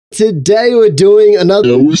today we're doing another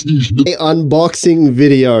unboxing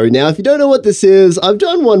video. Now, if you don't know what this is, I've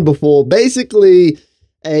done one before. Basically,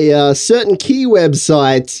 a certain key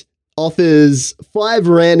website offers 5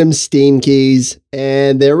 random Steam keys,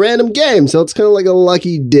 and they're random games, so it's kind of like a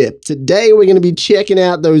lucky dip. Today, we're going to be checking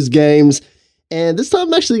out those games, and this time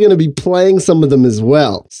I'm actually going to be playing some of them as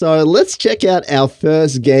well. So let's check out our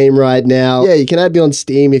first game right now. Yeah, you can add me on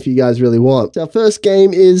Steam if you guys really want. So our first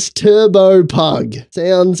game is Turbo Pug.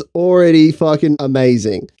 Sounds already fucking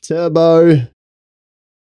amazing. Turbo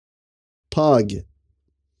Pug.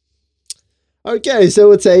 Okay,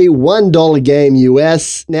 so it's a $1 game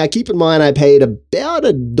US. Now keep in mind I paid about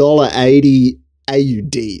 $1.80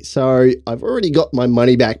 AUD. So I've already got my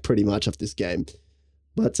money back pretty much off this game.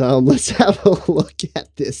 But let's have a look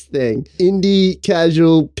at this thing. Indie,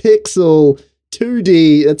 casual, pixel,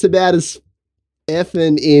 2D. That's about as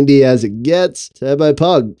effing indie as it gets. Turbo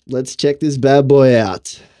Pug. Let's check this bad boy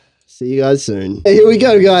out. See you guys soon. Hey, here we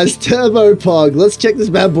go, guys. Turbo Pug. Let's check this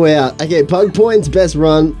bad boy out. Okay, Pug points, best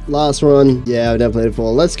run, last run. Yeah, I've never played it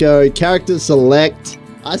before. Let's go. Character select.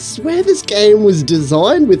 I swear this game was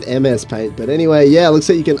designed with MS Paint. But anyway, yeah, looks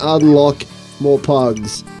like you can unlock more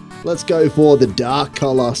pugs. Let's go for the dark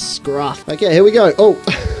color Scruff. Okay, here we go. Oh.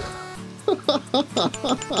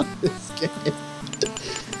 This game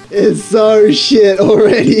is so shit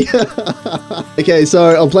already. Okay,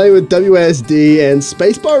 so I'm playing with WASD and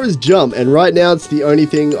spacebar is jump. And right now it's the only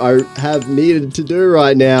thing I have needed to do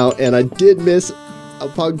right now. And I did miss a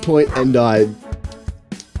pug point and died.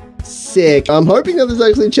 Sick. I'm hoping that there's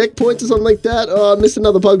actually checkpoints or something like that. Oh, I missed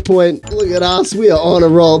another pug point. Look at us. We are on a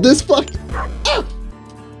roll. This fuck. Ah!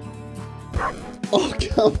 Oh,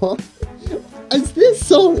 come on. Is this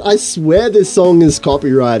song? I swear this song is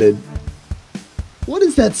copyrighted. What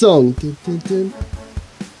is that song? I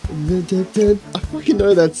fucking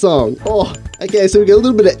know that song. Oh, okay, so we get a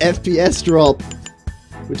little bit of FPS drop,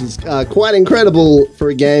 which is quite incredible for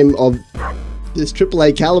a game of this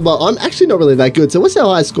AAA caliber. I'm actually not really that good, so what's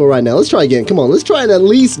our high score right now? Let's try again. Come on, let's try and at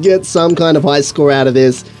least get some kind of high score out of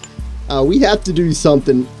this. We have to do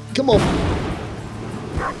something. Come on.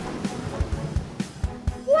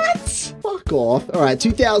 Fuck off. Alright,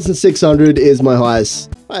 2,600 is my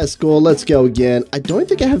highest score. Let's go again. I don't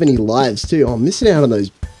think I have any lives too. Oh, I'm missing out on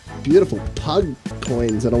those beautiful pug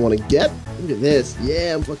coins that I want to get. Look at this.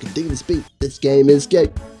 Yeah, I'm fucking digging this beat. This game is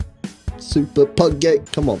gay. Super pug gay.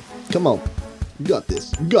 Come on. Come on. You got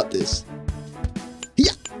this. You got this.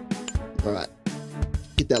 Yeah. Alright.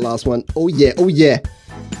 Get that last one. Oh yeah. Oh yeah.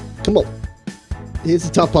 Come on. Here's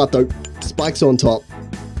the tough part though. Spikes on top.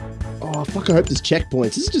 Oh, fuck, I hope there's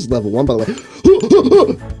checkpoints. This is just level 1, by the way.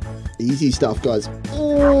 Easy stuff, guys.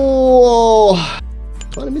 Oh,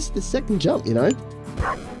 kind of missed the second jump, you know?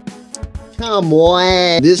 Come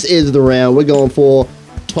on. This is the round. We're going for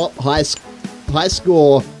top high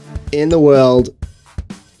score in the world.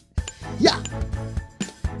 Yeah.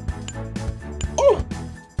 Oh.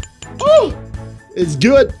 Oh. It's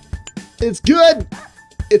good. It's good.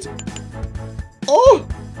 It's... Oh.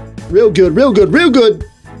 Real good, real good, real good.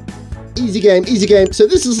 Easy game, easy game. So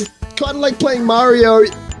this is kind of like playing Mario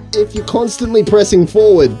if you're constantly pressing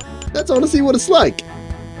forward. That's honestly what it's like.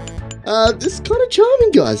 This is kind of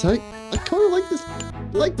charming, guys. I kind of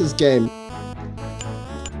like this game.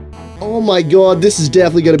 Oh my god, this is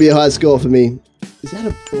definitely going to be a high score for me. Is that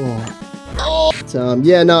a... Oh. But,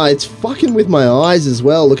 yeah, no, it's fucking with my eyes as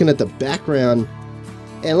well, looking at the background.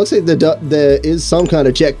 And it looks like there is some kind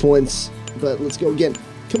of checkpoints. But let's go again.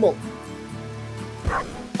 Come on.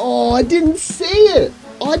 Oh, I didn't see it!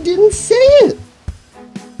 I didn't see it!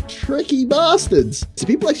 Tricky bastards. Do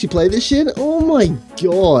people actually play this shit? Oh my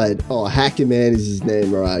god. Oh, Hacker Man is his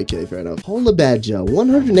name. Alright, okay, fair enough. Polar Badger,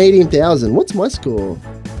 118,000. What's my score?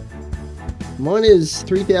 Mine is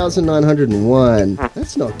 3,901.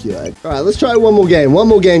 That's not good. Alright, let's try one more game. One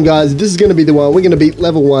more game, guys. This is going to be the one. We're going to beat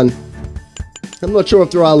level 1. I'm not sure if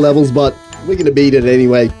there are levels, but we're going to beat it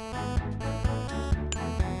anyway.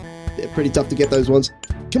 They're pretty tough to get those ones.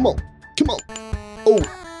 Come on, come on. Oh,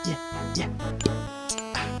 yeah, yeah.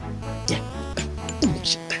 Yeah.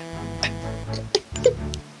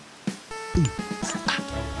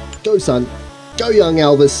 Go, son. Go, young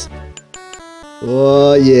Elvis.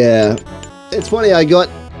 Oh, yeah. It's funny, I got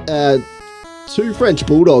 2 French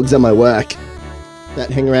bulldogs at my work that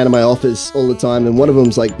hang around in my office all the time, and one of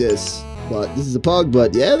them's like this. But this is a pug,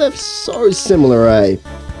 but yeah, they're so similar, eh?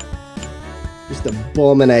 Just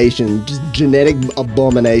abomination, just genetic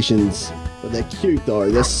abominations. But they're cute though,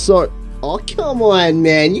 they're so... Oh, come on,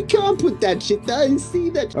 man, you can't put that shit down, see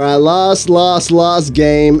that? Alright, last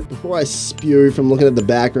game, before I spew from looking at the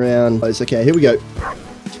background. It's okay, here we go.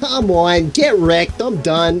 Come on, get wrecked. I'm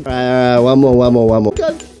done. All right, one more.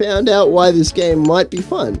 I found out why this game might be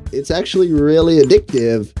fun. It's actually really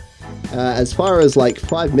addictive as far as like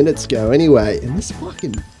 5 minutes go anyway. And this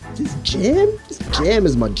jam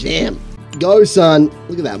is my jam. Go, son.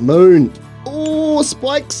 Look at that moon. Oh,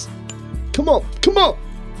 spikes. Come on.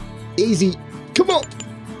 Easy. Come on.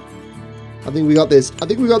 I think we got this.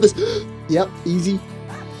 Yep, easy.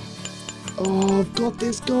 Oh, I've got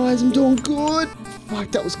this, guys. I'm doing good.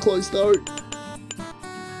 Fuck, that was close, though.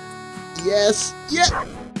 Yes. Yeah.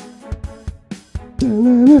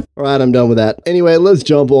 Alright, I'm done with that. Anyway, let's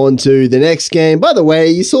jump on to the next game. By the way,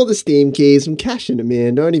 you saw the Steam keys. I'm cashing them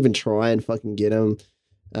in. Don't even try and fucking get them.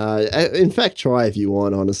 In fact, try if you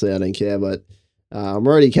want. Honestly, I don't care. But I'm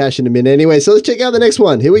already cashing them in anyway. So let's check out the next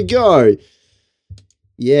one. Here we go.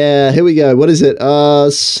 Yeah, here we go. What is it?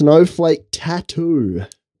 Snowflake Tattoo.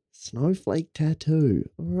 Snowflake Tattoo.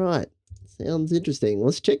 All right. Sounds interesting.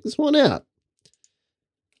 Let's check this one out.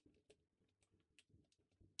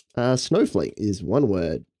 Snowflake is one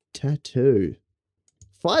word. Tattoo.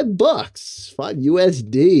 $5. 5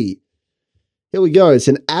 USD. Here we go. It's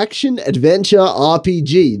an action adventure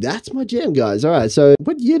RPG. That's my jam, guys. All right. So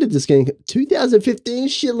what year did this game? 2015.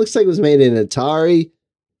 Shit, looks like it was made in Atari.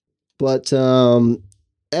 But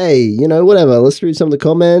hey, you know, whatever. Let's read some of the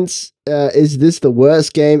comments. Is this the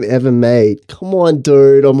worst game ever made? Come on,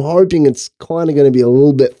 dude. I'm hoping it's kind of going to be a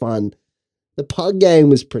little bit fun. The Pug game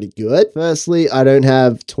was pretty good. Firstly, I don't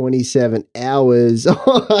have 27 hours.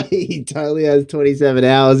 He totally has 27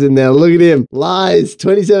 hours in there. Look at him. Lies.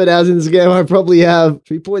 27 hours in this game. I probably have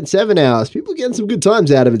 3.7 hours. People getting some good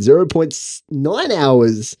times out of it. 0.9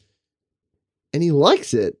 hours. And he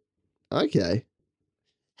likes it. Okay.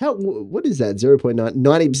 What is that? 0.9?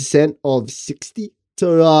 90% of 60?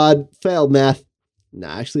 So hard. Failed math.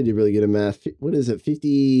 Nah, I actually did really good at math. What is it?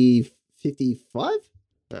 55?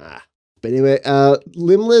 Ah. But anyway,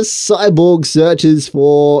 Limbless Cyborg searches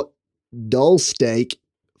for doll steak.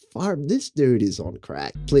 This dude is on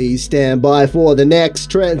crack. Please stand by for the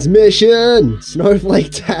next transmission.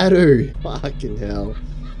 Snowflake Tattoo. Fucking hell.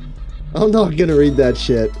 I'm not gonna read that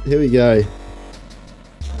shit. Here we go.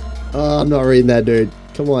 Oh, I'm not reading that, dude.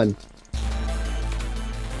 Come on.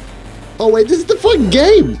 Oh wait, this is the fucking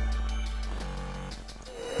game.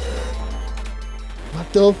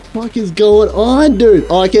 What the fuck is going on, dude?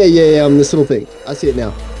 Oh, okay, yeah, this little thing. I see it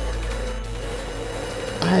now.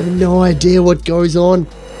 I have no idea what goes on.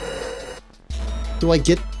 Do I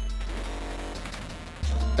get...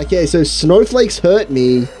 Okay, so snowflakes hurt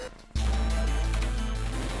me.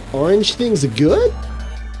 Orange things are good?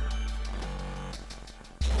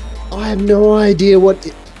 I have no idea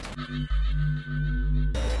what...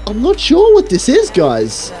 I'm not sure what this is,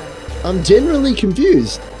 guys. I'm genuinely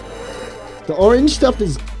confused. The orange stuff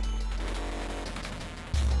is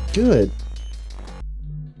good.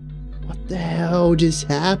 What the hell just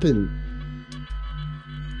happened?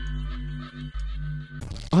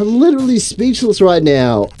 I'm literally speechless right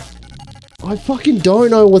now. I fucking don't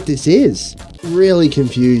know what this is. Really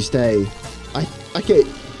confused, eh? Okay.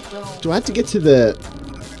 Do I have to get to the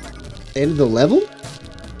end of the level?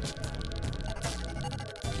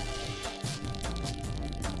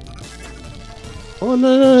 Oh,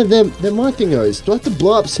 no, they're my thingos. Do I have to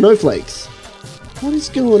blow up snowflakes? What is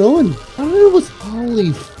going on? I don't know what's...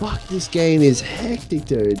 Holy fuck, this game is hectic,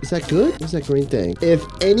 dude. Is that good? What's that green thing? If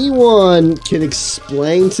anyone can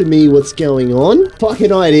explain to me what's going on,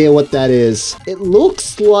 fucking idea what that is. It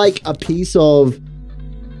looks like a piece of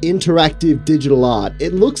interactive digital art.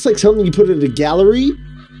 It looks like something you put in a gallery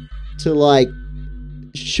to, like,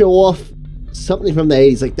 show off something from the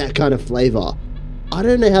 80s, like that kind of flavor. I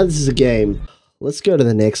don't know how this is a game. Let's go to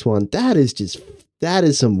the next one. That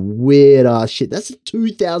is some weird ass shit. That's a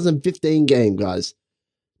 2015 game, guys.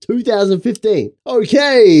 2015.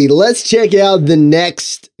 Okay, let's check out the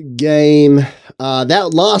next game.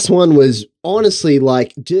 That last one was honestly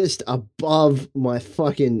like just above my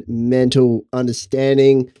fucking mental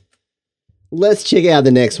understanding. Let's check out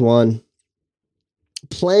the next one.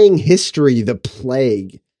 Playing History, The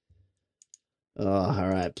Plague. Oh, all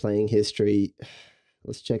right, Playing History.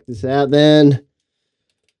 Let's check this out then.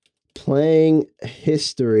 Playing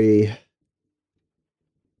History,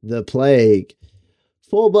 The Plague.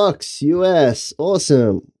 $4 US.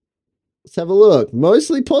 Awesome. Let's have a look.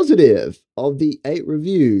 Mostly positive of the 8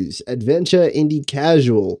 reviews. Adventure, indie,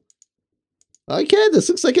 casual. Okay, this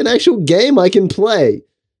looks like an actual game I can play.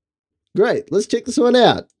 Great. Let's check this one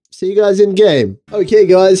out. See you guys in game. Okay,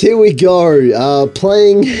 guys, here we go.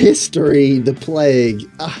 Playing History, The Plague.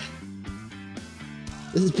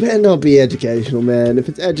 This better not be educational, man. If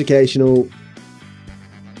it's educational...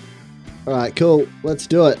 Alright, cool. Let's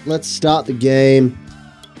do it. Let's start the game.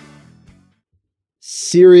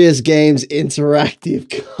 Serious Games Interactive.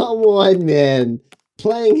 Come on, man.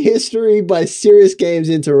 Playing History by Serious Games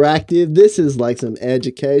Interactive. This is like some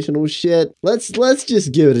educational shit. Let's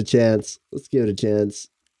just give it a chance. Let's give it a chance.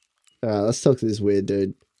 Alright, let's talk to this weird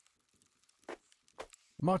dude.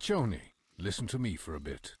 Marchoni, listen to me for a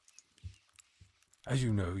bit. As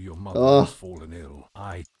you know, your mother has fallen ill.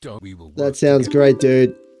 We will work That sounds great,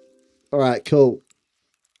 dude. Alright, cool.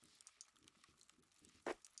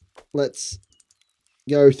 Let's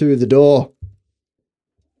go through the door.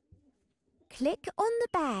 Click on the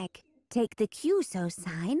bag, take the QSO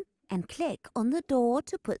sign, and click on the door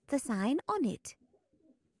to put the sign on it.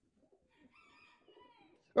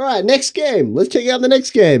 Alright, next game. Let's check out the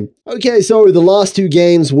next game. Okay, so the last two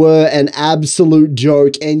games were an absolute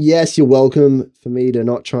joke. And yes, you're welcome for me to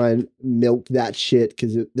not try and milk that shit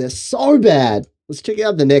because they're so bad. Let's check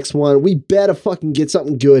out the next one. We better fucking get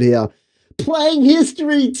something good here. Playing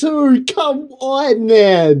History 2. Come on,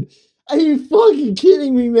 man. Are you fucking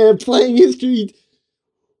kidding me, man? Playing History.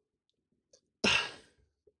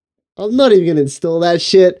 I'm not even going to install that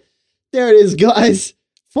shit. There it is, guys.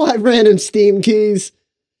 5 random Steam keys.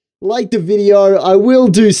 Like the video. I will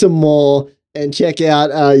do some more and check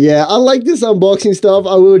out. Yeah, I like this unboxing stuff.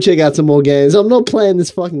 I will check out some more games. I'm not playing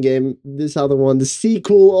this fucking game. This other one. The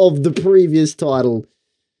sequel of the previous title.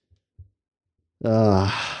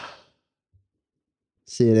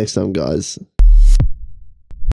 See you next time, guys.